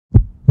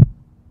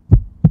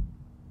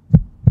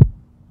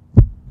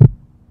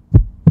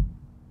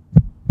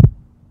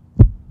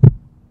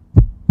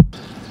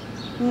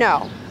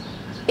No,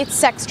 it's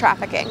sex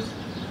trafficking.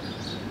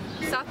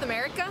 South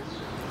America?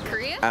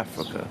 Korea?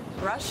 Africa.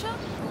 Russia?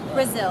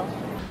 Brazil.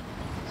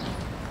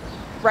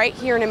 Right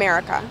here in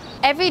America.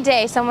 Every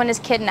day, someone is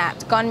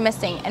kidnapped, gone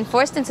missing, and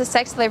forced into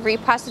sex slavery,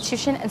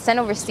 prostitution, and sent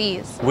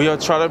overseas. We are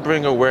trying to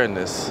bring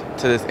awareness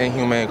to this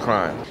inhumane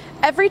crime.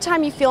 Every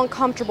time you feel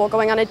uncomfortable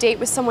going on a date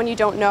with someone you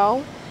don't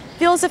know,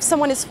 feel as if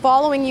someone is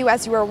following you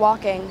as you are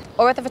walking.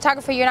 Or with a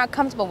photographer you're not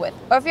comfortable with.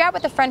 Or if you're out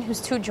with a friend who's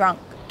too drunk.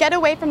 Get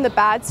away from the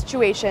bad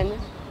situation.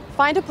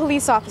 Find a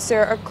police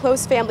officer or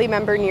close family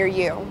member near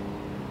you.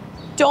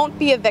 Don't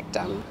be a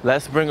victim.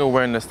 Let's bring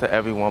awareness to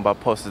everyone by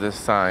posting this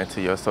sign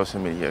to your social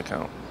media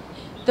account.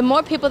 The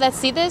more people that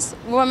see this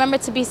will remember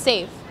to be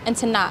safe and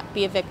to not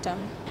be a victim.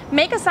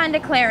 Make a sign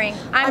declaring,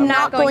 I'm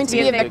not going to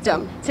be a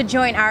victim, to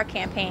join our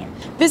campaign.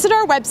 Visit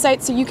our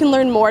website so you can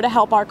learn more to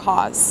help our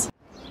cause.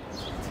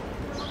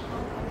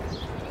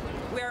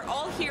 We are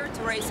all here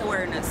to raise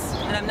awareness,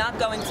 and I'm not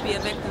going to be a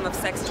victim of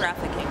sex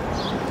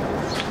trafficking.